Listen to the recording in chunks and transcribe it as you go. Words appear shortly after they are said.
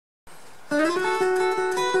Welcome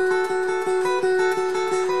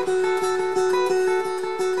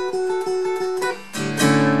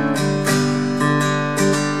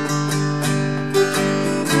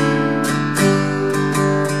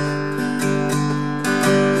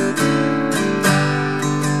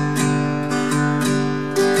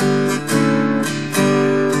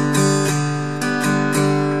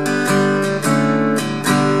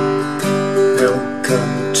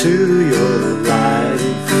to your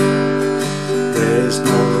life, there's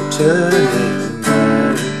no turning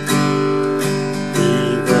back.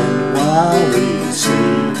 Even while we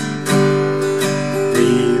sleep, we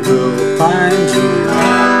will find you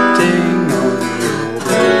acting on your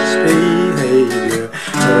best behavior.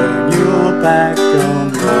 Turn your back on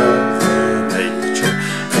Mother Nature.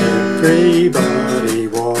 Everybody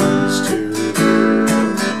wants to.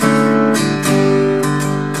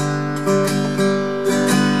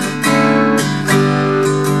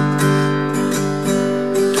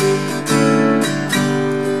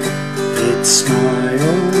 It's my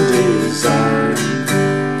own design,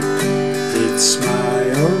 it's my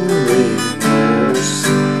own remorse.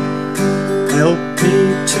 Help me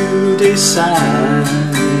to decide,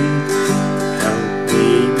 help me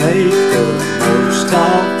make the most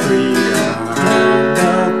of freedom and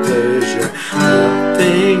of pleasure.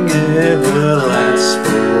 Nothing ever lasts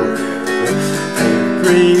forever,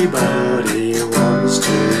 everybody wants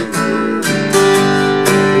to live.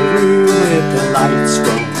 Every with the lights go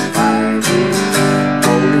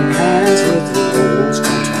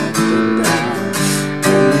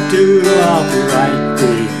I'll be right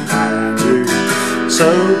behind you. So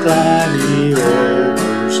glad he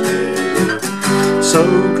almost did it. So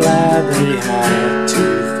glad they had to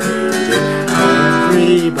fade it.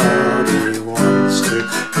 Everybody wants to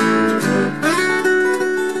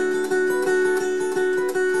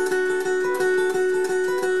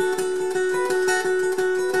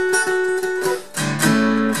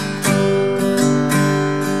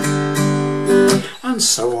and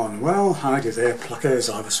so on. Well, howdy there pluckers,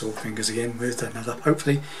 Ivysaur Fingers again with another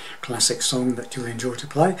hopefully classic song that you'll enjoy to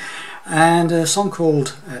play, and a song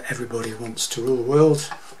called Everybody Wants to Rule the World,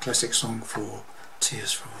 classic song for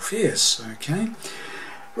Tears for Fears. Okay,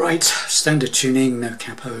 right, standard tuning, no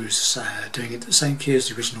capos, doing it the same key as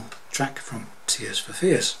the original track from Tears for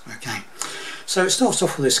Fears. Okay, so it starts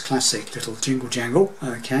off with this classic little jingle jangle.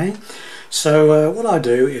 Okay, so what I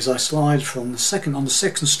do is I slide from the second, on the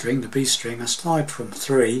second string, the B string, I slide from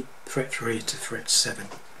 3, fret 3 to fret 7.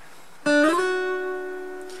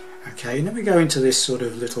 Okay, and then we go into this sort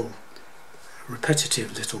of little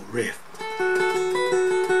repetitive little riff.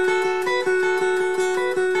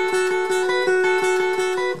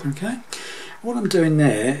 Okay, what I'm doing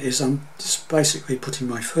there is I'm just basically putting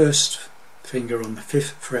my first finger on the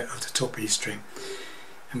 5th fret of the top E string,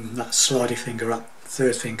 and that sliding finger up,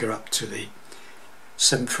 third finger up to the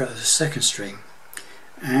 7th fret of the second string.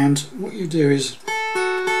 And what you do is,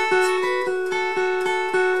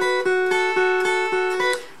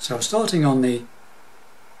 so I'm starting on the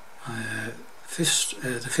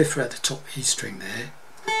 5th fret of the top E string there,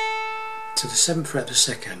 to the 7th fret of the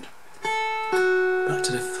second, back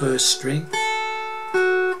to the first string,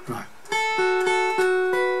 right,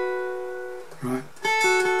 right,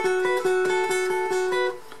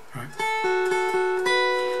 right.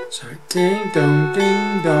 So ding dong,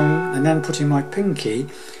 and then putting my pinky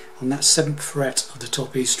on that 7th fret of the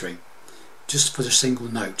top E string, just for the single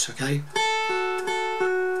note, okay?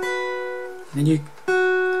 And then you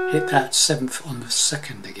hit that 7th on the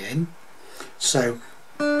second again. So,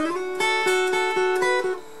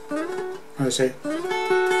 that's it.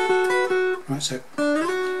 Right, so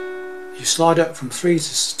you slide up from 3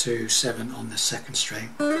 to 7 on the second string,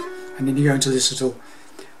 and then you go into this little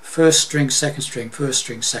first string, second string, first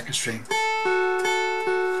string, second string,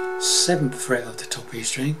 7th fret of the top E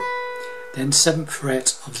string, then 7th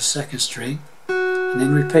fret of the second string, and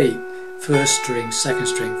then repeat first string, second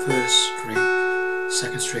string, first string,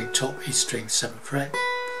 second string, top E string, 7th fret,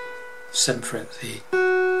 7th fret of the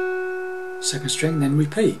second string, then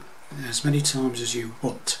repeat as many times as you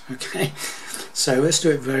want. Okay, so let's do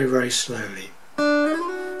it very, very slowly.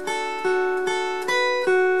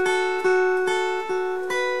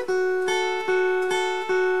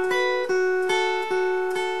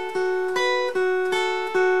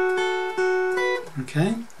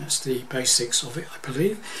 Okay, that's the basics of it, I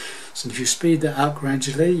believe. So if you speed that up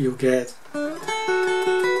gradually, you'll get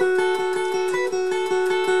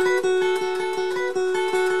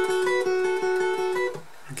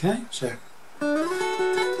okay, so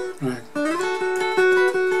right,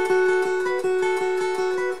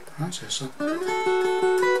 so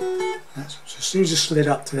that's just soon as you slid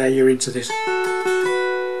up to there, you're into this.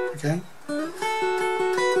 Okay.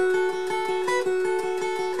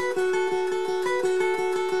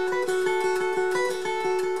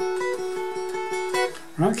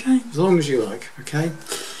 Okay, as long as you like. Okay,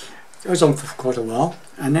 goes on for quite a while,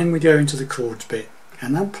 and then we go into the chords bit.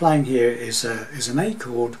 And I'm playing here is an A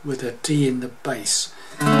chord with a D in the bass.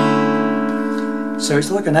 So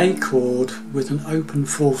it's like an A chord with an open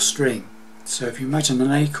fourth string. So if you imagine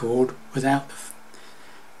an A chord without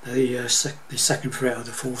the second fret of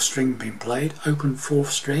the fourth string being played, open fourth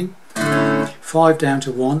string, 5 down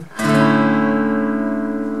to 1.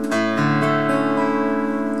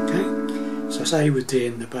 Okay, so it's A with D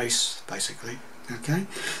in the bass basically. Okay,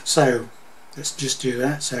 so let's just do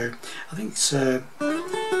that. So I think it's okay,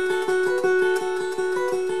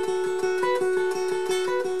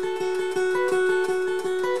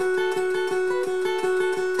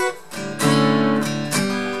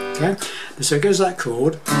 so it goes that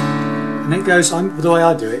chord, and it goes. The way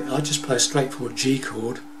I do it, I just play a straightforward G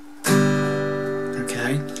chord.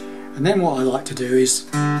 Okay, and then what I like to do is,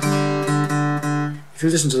 if you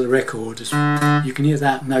listen to the record, you can hear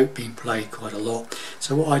that note being played quite a lot.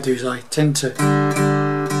 So what I do is I tend to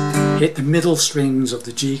hit the middle strings of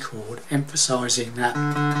the G chord, emphasising that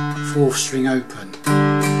fourth string open.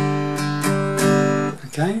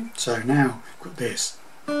 Okay, so now I've got this.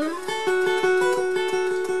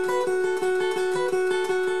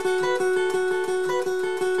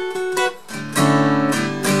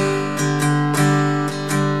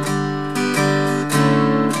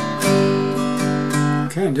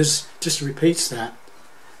 Okay, and just repeats that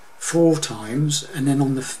 4 times, and then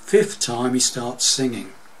on the 5th time he starts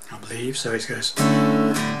singing, I believe. So it goes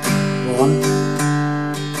 1,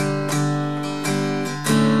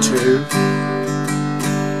 2,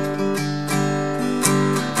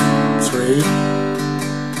 3,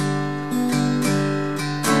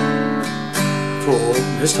 4.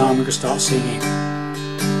 This time we're going to start singing.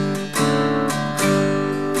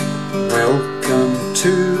 Welcome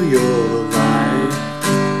to your life.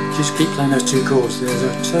 Just keep playing those 2 chords. There's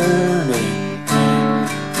a turning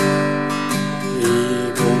point,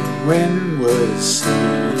 even when we're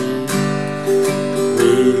asleep,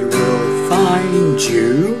 we will find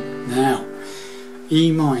you. Now,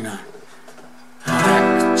 E minor,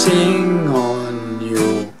 acting on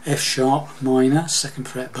your F sharp minor, 2nd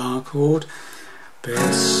fret bar chord,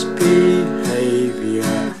 best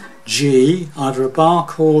behaviour, G, either a bar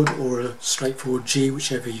chord or a straightforward G,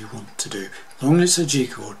 whichever you want to do, as long as it's a G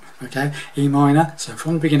chord. Okay, E minor, so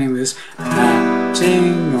from the beginning of this,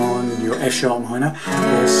 acting on your F sharp minor,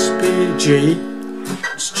 best be G,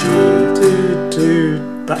 it's G, do, do,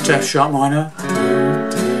 back to F sharp minor,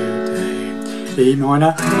 do, do, do. E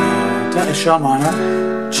minor, to F sharp minor,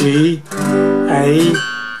 G, A,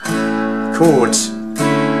 chords.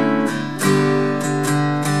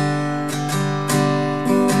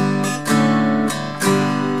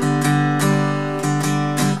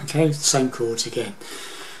 Okay, same chords again.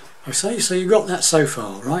 Okay, so you got that so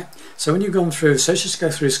far, right? So when you've gone through, so let's just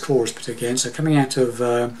go through this chorus bit again. So coming out of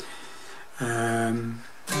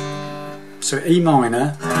so E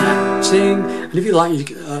minor, acting, and if you like, you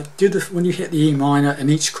do the when you hit the E minor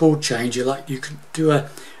and each chord change, you can do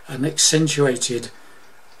an accentuated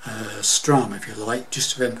strum, if you like,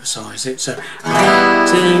 just to emphasise it. So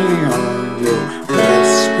acting on your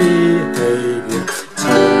best behaviour,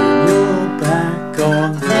 turn your back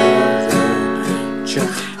on Mother Nature.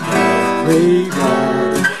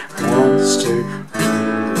 Everybody wants to rule.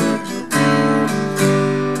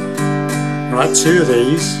 Right, 2 of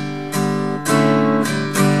these.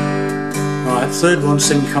 Right, 3rd one,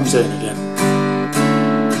 sing comes in again.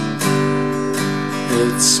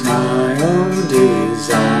 It's my own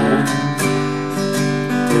design,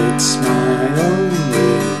 it's my own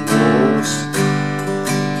remorse.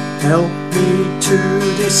 Help me to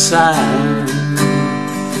decide,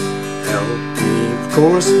 help me, of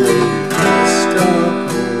course, make best of all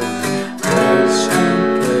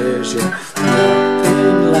pleasure,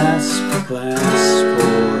 nothing lasts forever.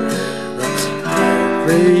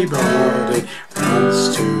 Everybody wants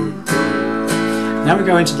to rule. Now we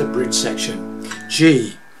go into the bridge section.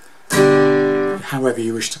 G, however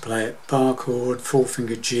you wish to play it, bar chord,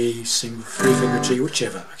 4-finger G, single 3-finger G,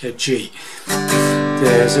 whichever. Okay, G.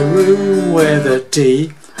 There's a room where the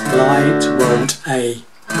D light won't A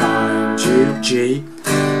find you. G,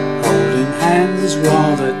 holding hands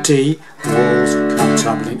while the D walls come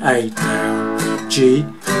tumbling. A down. G,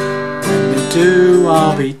 when they do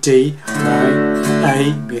I'll be D right,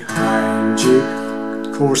 A behind you.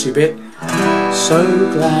 Chorusy bit. So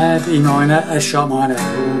glad, E minor, F sharp minor,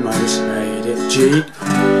 almost made it. G,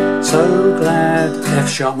 So glad, F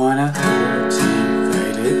sharp minor,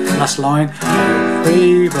 faded. Last line,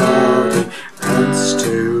 everybody wants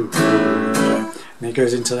to go. And it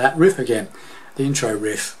goes into that riff again, the intro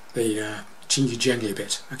riff, the jingy jangly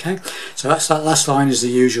bit. Okay, so that last line is the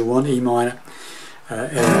usual one, E minor,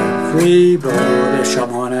 everybody, F sharp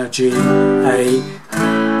minor, G, A,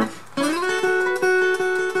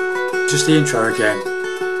 just the intro again.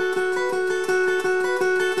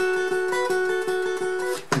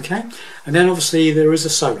 Okay, and then obviously there is a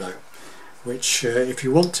solo, which if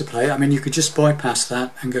you want to play it, I mean, you could just bypass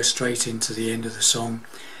that and go straight into the end of the song,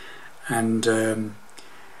 and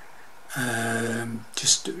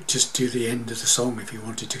just do the end of the song if you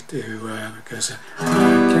wanted to do. It goes, I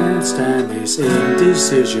can't stand this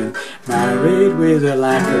indecision, married with a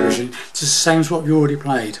lack of vision. It's the same as what you already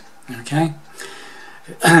played. Okay,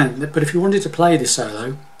 but if you wanted to play the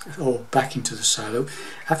solo, or back into the solo,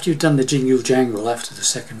 after you've done the jingle jangle after the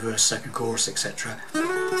second verse, second chorus, etc.,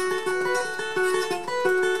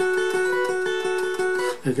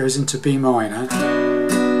 it goes into B minor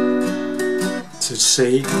to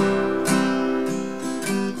C,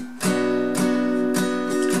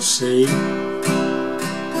 C,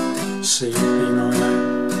 C, B minor,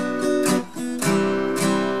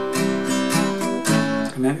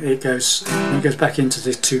 and then it goes back into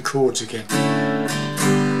the two chords again.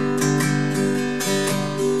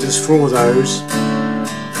 Just for those.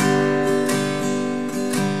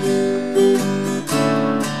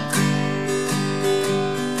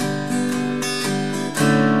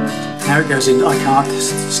 Now it goes in, I can't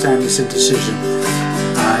stand this indecision.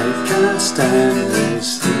 I can't stand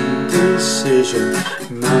this indecision,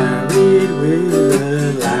 married with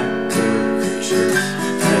a lack of vision.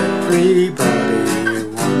 Everybody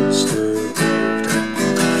wants to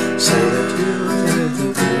say that you're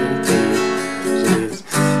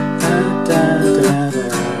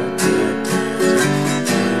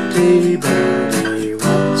everybody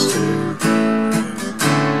wants to,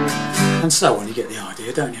 and so on. You get the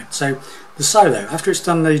idea, don't you? So the solo, after it's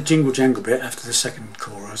done the jingle jangle bit after the second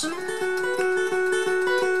chorus, and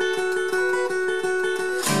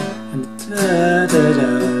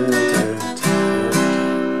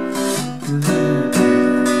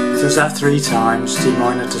does that 3 times, D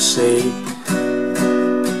minor to C,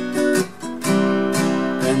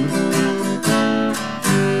 then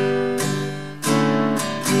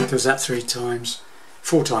does that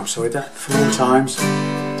 4 times, sorry, that 4 times,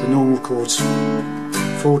 the normal chords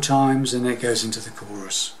 4 times, and it goes into the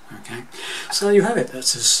chorus. Okay, so there you have it.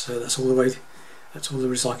 That's all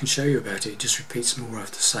there is I can show you about it. It just repeats more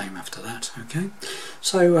of the same after that. Okay,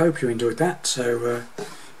 so I hope you enjoyed that. So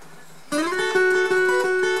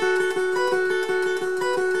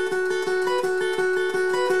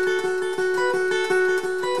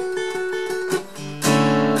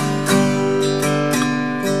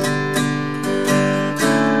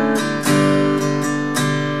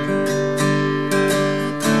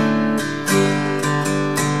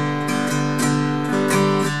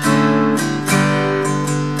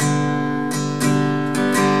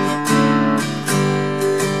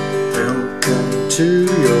to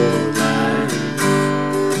your life,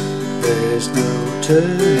 there's no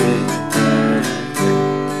turning back.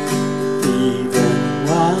 Even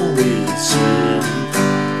while we sleep,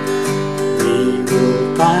 we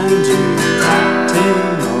will find you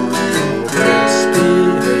acting on your best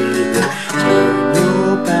behavior. Turn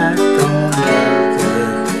your back on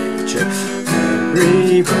Mother Nature.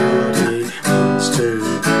 Everybody wants to.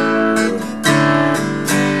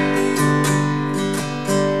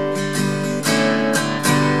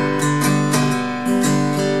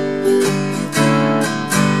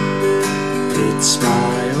 It's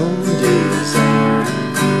my own design,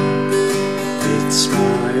 it's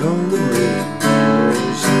my own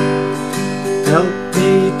rules. Help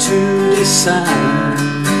me to decide,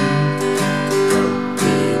 help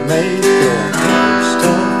me make the most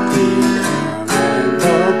of freedom and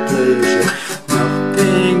of pleasure.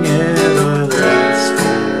 Nothing ever lasts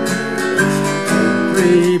forever,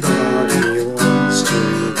 everybody wants to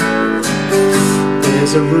go.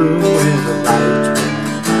 There's a room where the light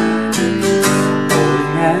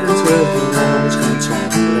hands where the walls come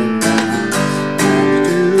tumbling down, and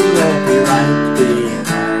do let me right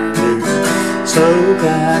behind you. So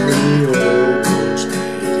glad we almost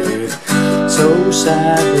made it, so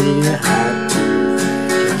sadly you had to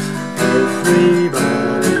fake it.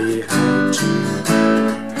 Everybody had to.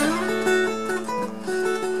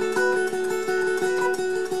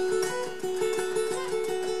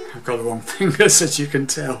 I've got the wrong fingers, as you can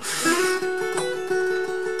tell.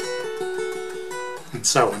 And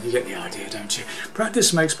so on. You get the idea, don't you?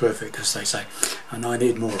 Practice makes perfect, as they say, and I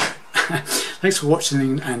need more of it. Thanks for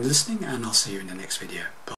watching and listening, and I'll see you in the next video. Bye.